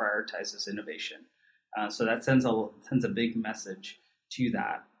AETC prioritizes innovation. So that sends a big message to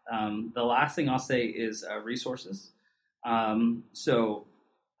that. The last thing I'll say is resources. The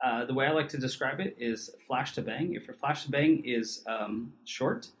way I like to describe it is flash to bang. If your flash to bang is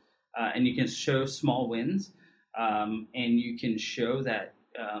short, and you can show small wins, and you can show that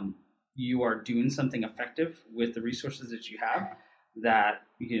you are doing something effective with the resources that you have, that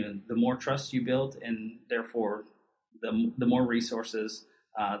the more trust you build, and therefore the more resources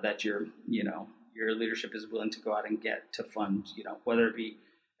that your leadership is willing to go out and get to fund, whether it be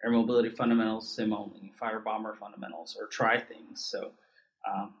air mobility fundamentals, sim only, fire bomber fundamentals, or try things. So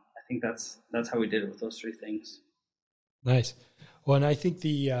I think that's how we did it with those three things. Nice. Well, and I think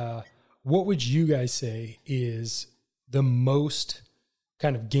what would you guys say is the most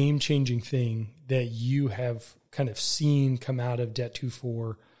kind of game-changing thing that you have kind of seen come out of Det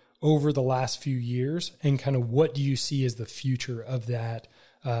 2-4 over the last few years, and kind of what do you see as the future of that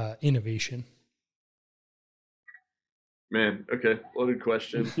innovation? Man, okay, loaded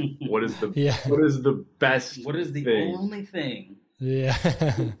question. What is the best? What is the thing? Only thing? Yeah.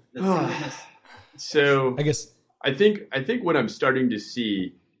 So I think what I'm starting to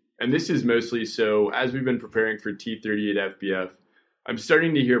see, and this is mostly so as we've been preparing for T-38 FBF, I'm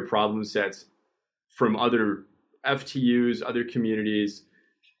starting to hear problem sets from other FTUs, other communities,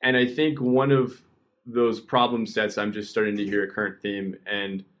 and I think one of those problem sets I'm just starting to hear a current theme.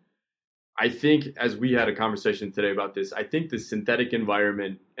 And I think, as we had a conversation today about this, I think the synthetic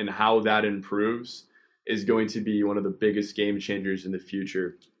environment and how that improves is going to be one of the biggest game changers in the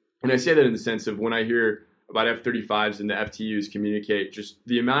future. And I say that in the sense of when I hear about F-35s and the FTUs communicate, just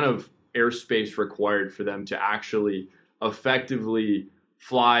the amount of airspace required for them to actually effectively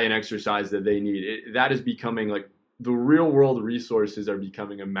fly and exercise that they need, that is becoming like the real world resources are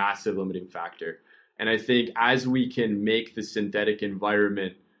becoming a massive limiting factor. And I think as we can make the synthetic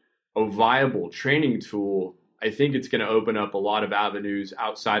environment a viable training tool, I think it's going to open up a lot of avenues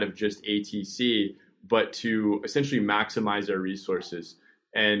outside of just ATC, but to essentially maximize our resources.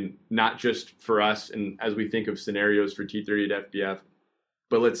 And not just for us, and as we think of scenarios for T-38 FBF,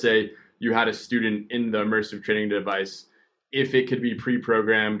 but let's say you had a student in the immersive training device, if it could be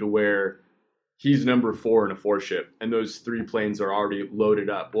pre-programmed where he's number 4 in a 4-ship, and those 3 planes are already loaded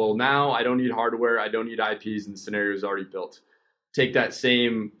up. Well, now I don't need hardware, I don't need IPs, and the scenario is already built. Take that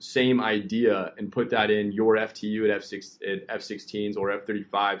same idea and put that in your FTU at F-16s or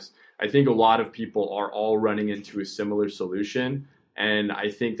F-35s. I think a lot of people are all running into a similar solution, and I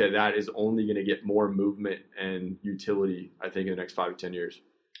think that is only going to get more movement and utility, I think, in the next 5 to 10 years.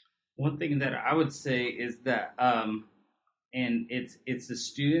 One thing that I would say is that, and it's the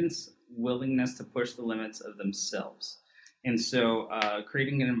students' willingness to push the limits of themselves, and so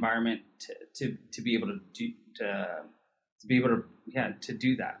creating an environment to be able to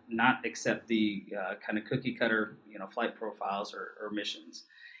do that, not accept the kind of cookie cutter flight profiles or missions.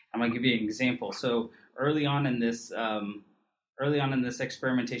 I'm going to give you an example. So early on in this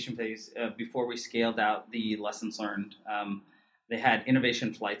experimentation phase, before we scaled out the lessons learned, they had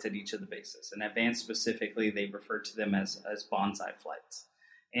innovation flights at each of the bases. And advanced specifically, they referred to them as bonsai flights.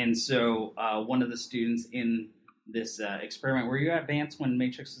 And so one of the students in this experiment, were you at Advanced when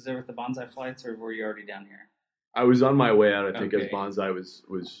Matrix was there with the bonsai flights, or were you already down here? I was on my way out, I think, as bonsai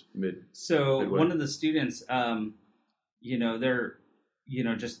was mid. So midway. One of the students, they're,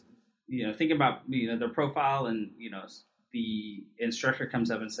 just, thinking about, their profile, and, the instructor comes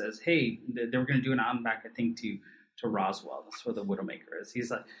up and says, hey, they were going to do an on-back, I think, to Roswell. That's where the Widowmaker is.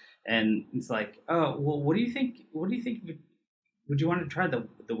 He's like, oh, well, what do you think would you want to try the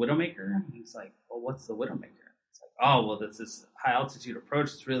Widowmaker? And it's like, well, what's the Widowmaker? It's like, oh, well, that's this high altitude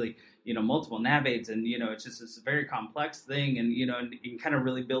approach. It's really, multiple nav aids, and, it's just this very complex thing, and, and kind of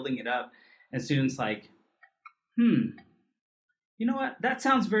really building it up. And students like, you know what? That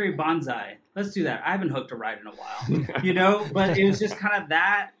sounds very bonsai. Let's do that. I haven't hooked a ride in a while, but it was just kind of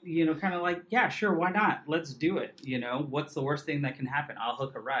that, kind of like, yeah, sure. Why not? Let's do it. What's the worst thing that can happen? I'll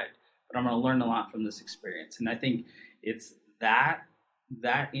hook a ride, but I'm going to learn a lot from this experience. And I think it's that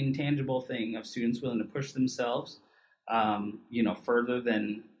intangible thing of students willing to push themselves, further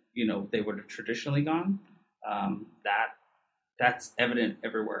than, they would have traditionally gone. That's evident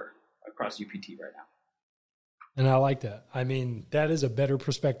everywhere across UPT right now. And I like that. I mean, that is a better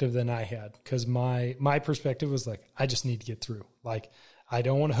perspective than I had, because my perspective was like, I just need to get through. Like, I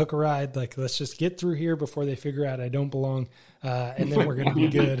don't want to hook a ride. Like, let's just get through here before they figure out I don't belong, and then we're going to be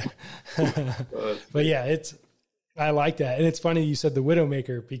good. But yeah, I like that. And it's funny you said the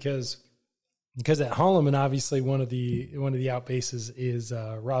Widowmaker, because at Holloman, obviously one of the outbases is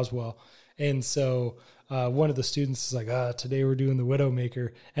Roswell. And so one of the students is like, today we're doing the Widowmaker.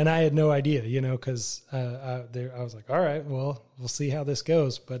 And I had no idea, because I was like, all right, well, we'll see how this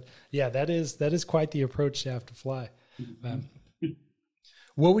goes. But yeah, that is quite the approach to have to fly.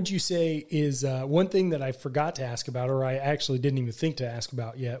 What would you say is one thing that I forgot to ask about, or I actually didn't even think to ask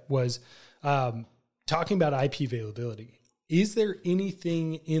about yet, was talking about IP availability. Is there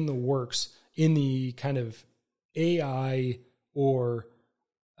anything in the works in the kind of AI or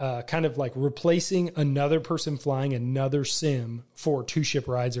kind of like replacing another person flying another sim for 2-ship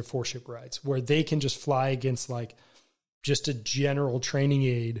rides or 4-ship rides, where they can just fly against like just a general training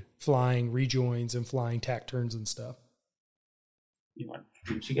aid flying rejoins and flying tack turns and stuff?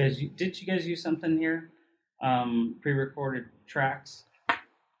 Did you guys use something here? Pre-recorded tracks?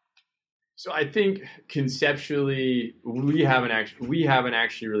 So I think conceptually we haven't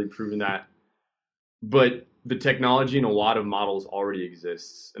actually really proven that, but the technology in a lot of models already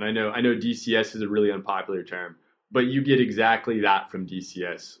exists. And I know DCS is a really unpopular term, but you get exactly that from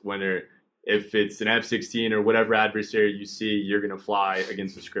DCS. If it's an F-16 or whatever adversary you see, you're going to fly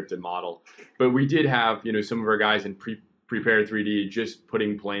against a scripted model. But we did have, some of our guys in Prepare 3D just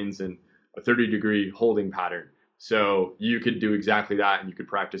putting planes in a 30-degree holding pattern. So you could do exactly that, and you could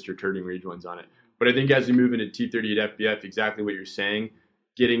practice your turning rejoins on it. But I think as we move into T-38 FBF, exactly what you're saying,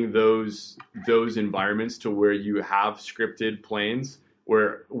 getting those environments to where you have scripted planes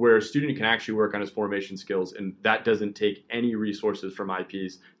where a student can actually work on his formation skills, and that doesn't take any resources from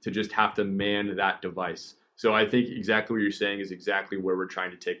IPs to just have to man that device. So I think exactly what you're saying is exactly where we're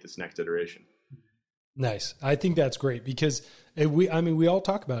trying to take this next iteration. Nice. I think that's great, because we all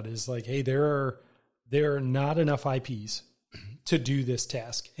talk about it is like, hey, there are not enough IPs to do this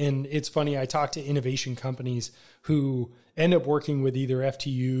task. And it's funny, I talk to innovation companies who end up working with either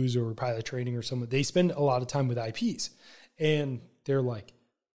FTUs or pilot training or someone. They spend a lot of time with IPs, and they're like,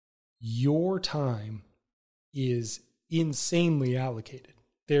 your time is insanely allocated.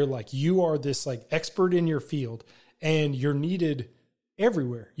 They're like, you are this like expert in your field, and you're needed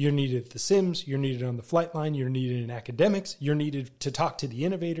everywhere. You're needed at the sims, you're needed on the flight line, you're needed in academics, you're needed to talk to the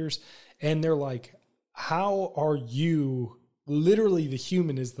innovators. And they're like, how are you, literally the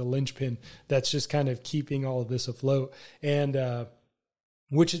human is the linchpin that's just kind of keeping all of this afloat. And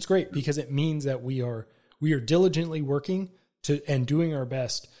which is great, because it means that we are diligently working and doing our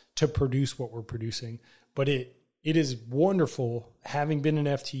best to produce what we're producing. But it is wonderful having been an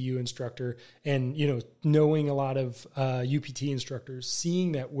FTU instructor and, knowing a lot of UPT instructors,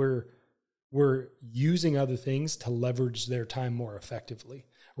 seeing that we're using other things to leverage their time more effectively,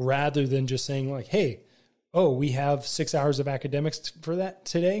 rather than just saying like, hey, we have 6 hours of academics for that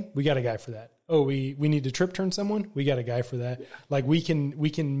today. We got a guy for that. We need to trip turn someone. We got a guy for that. Yeah. Like we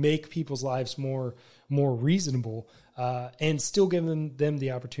can make people's lives more reasonable, and still give them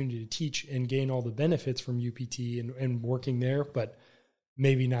the opportunity to teach and gain all the benefits from UPT and working there, but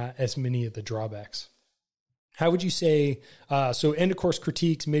maybe not as many of the drawbacks. How would you say, so end of course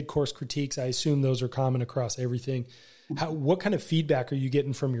critiques, mid-course critiques, I assume those are common across everything. What kind of feedback are you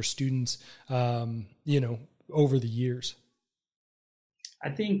getting from your students, over the years? I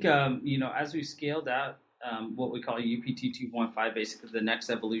think, as we scaled out what we call UPT 2.5, basically the next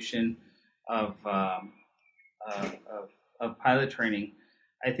evolution of pilot training,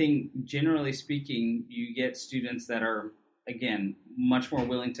 I think generally speaking, you get students that are, again, much more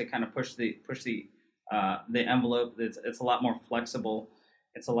willing to kind of push the envelope. It's a lot more flexible.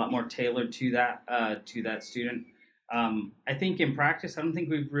 It's a lot more tailored to that student. I think in practice, I don't think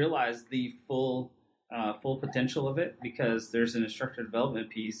we've realized the full potential of it, because there's an instructor development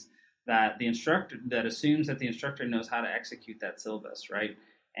piece, that assumes that the instructor knows how to execute that syllabus, right?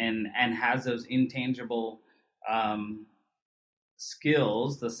 And has those intangible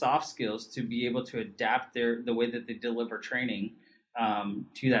skills, the soft skills, to be able to adapt the way that they deliver training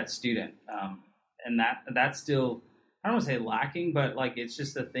to that student. And that's still, I don't want to say lacking, but like it's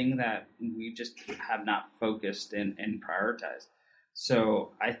just a thing that we just have not focused and prioritized.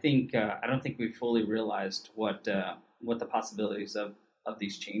 So I think I don't think we've fully realized what the possibilities of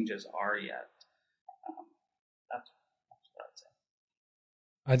these changes are yet. That's what I'd say.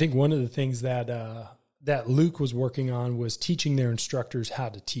 I think one of the things that Luke was working on was teaching their instructors how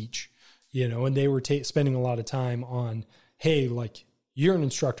to teach, and they were spending a lot of time on, hey, like, you're an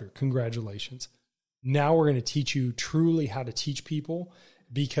instructor, congratulations. Now we're going to teach you truly how to teach people,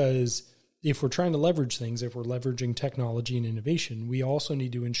 because if we're trying to leverage things, if we're leveraging technology and innovation, we also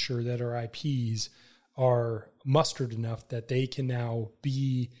need to ensure that our IPs are mustered enough that they can now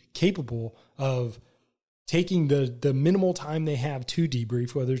be capable of taking the minimal time they have to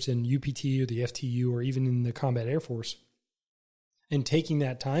debrief, whether it's in UPT or the FTU or even in the Combat Air Force, and taking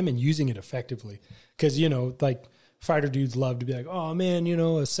that time and using it effectively. Because, like, fighter dudes love to be like, oh man, a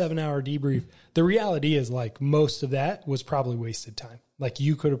 7-hour debrief. The reality is, like, most of that was probably wasted time. Like,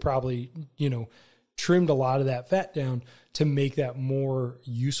 you could have probably, trimmed a lot of that fat down to make that more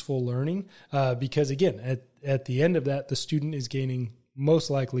useful learning. Because again, at the end of that, the student is gaining most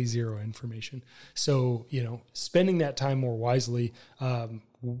likely zero information. So, spending that time more wisely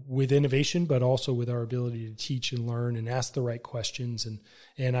with innovation, but also with our ability to teach and learn and ask the right questions.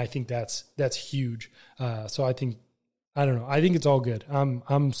 And I think that's huge. So I don't know. I think it's all good.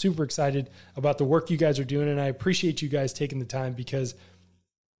 I'm super excited about the work you guys are doing, and I appreciate you guys taking the time, because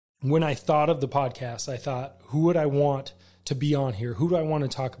when I thought of the podcast, I thought, who would I want to be on here? Who do I want to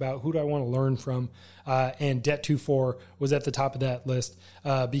talk about? Who do I want to learn from? And Det 24 was at the top of that list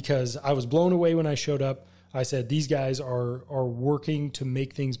because I was blown away when I showed up. I said, these guys are working to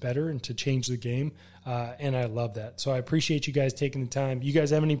make things better and to change the game, and I love that. So I appreciate you guys taking the time. You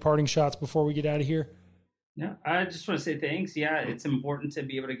guys have any parting shots before we get out of here? No, I just want to say thanks. Yeah, it's important to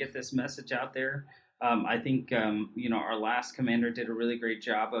be able to get this message out there. I think, our last commander did a really great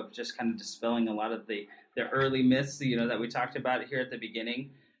job of just kind of dispelling a lot of the early myths, that we talked about here at the beginning.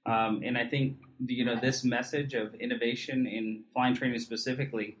 And I think, this message of innovation in flying training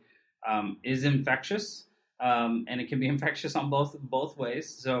specifically is infectious, and it can be infectious on both ways.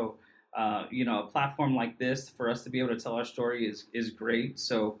 So, a platform like this for us to be able to tell our story is great.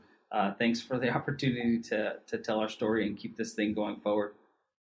 So thanks for the opportunity to tell our story and keep this thing going forward.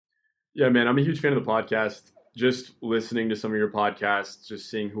 Yeah, man, I'm a huge fan of the podcast. Just listening to some of your podcasts, just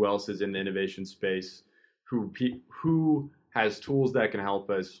seeing who else is in the innovation space, who has tools that can help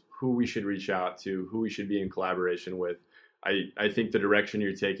us, who we should reach out to, who we should be in collaboration with. I think the direction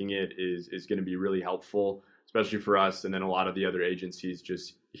you're taking it is going to be really helpful, especially for us, and then a lot of the other agencies,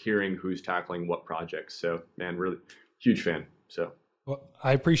 just hearing who's tackling what projects. So, man, really huge fan. So, well,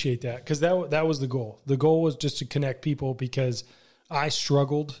 I appreciate that, because that was the goal. The goal was just to connect people, because I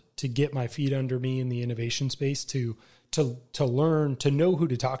struggled to get my feet under me in the innovation space to learn, to know who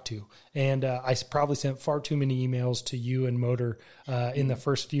to talk to. And I probably sent far too many emails to you and Motor in the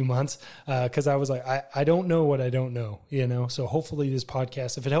first few months because I was like, I don't know what I don't know, So hopefully this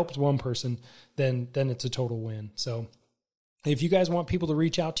podcast, if it helps one person, then it's a total win. So if you guys want people to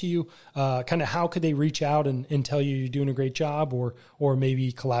reach out to you, kind of how could they reach out and tell you you're doing a great job, or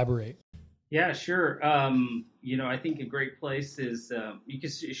maybe collaborate? Yeah, sure. I think a great place is you can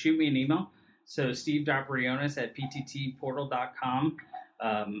shoot me an email. So steve.briones@pttportal.com.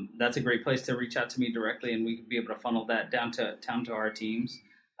 That's a great place to reach out to me directly, and we could be able to funnel that down to our teams.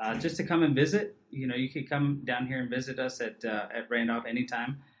 Just to come and visit. You could come down here and visit us at Randolph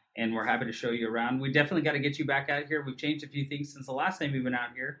anytime, and we're happy to show you around. We definitely got to get you back out here. We've changed a few things since the last time we've been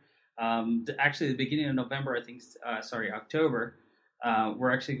out here. Actually, the beginning of November, October.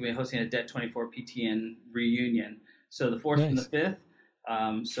 We're actually going to be hosting a Det 24 PTN reunion. So the 4th and the 5th.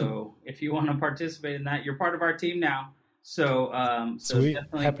 So if you want to participate in that, you're part of our team now. So definitely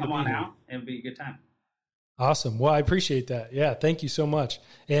come on out. It'll be a good time. Awesome. Well, I appreciate that. Yeah. Thank you so much.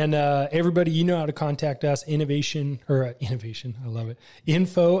 And everybody, you know how to contact us, innovation. I love it.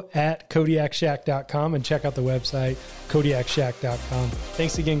 info@KodiakShack.com, and check out the website, KodiakShack.com.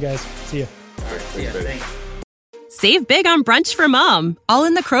 Thanks again, guys. See ya. All right, thanks. Save big on brunch for mom, all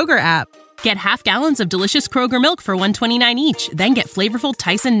in the Kroger app. Get half gallons of delicious Kroger milk for $1.29 each. Then get flavorful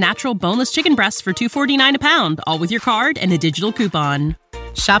Tyson natural boneless chicken breasts for $2.49 a pound, all with your card and a digital coupon.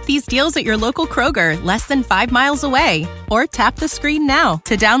 Shop these deals at your local Kroger, less than 5 miles away. Or tap the screen now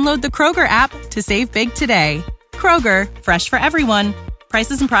to download the Kroger app to save big today. Kroger, fresh for everyone.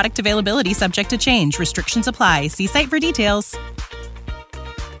 Prices and product availability subject to change. Restrictions apply. See site for details.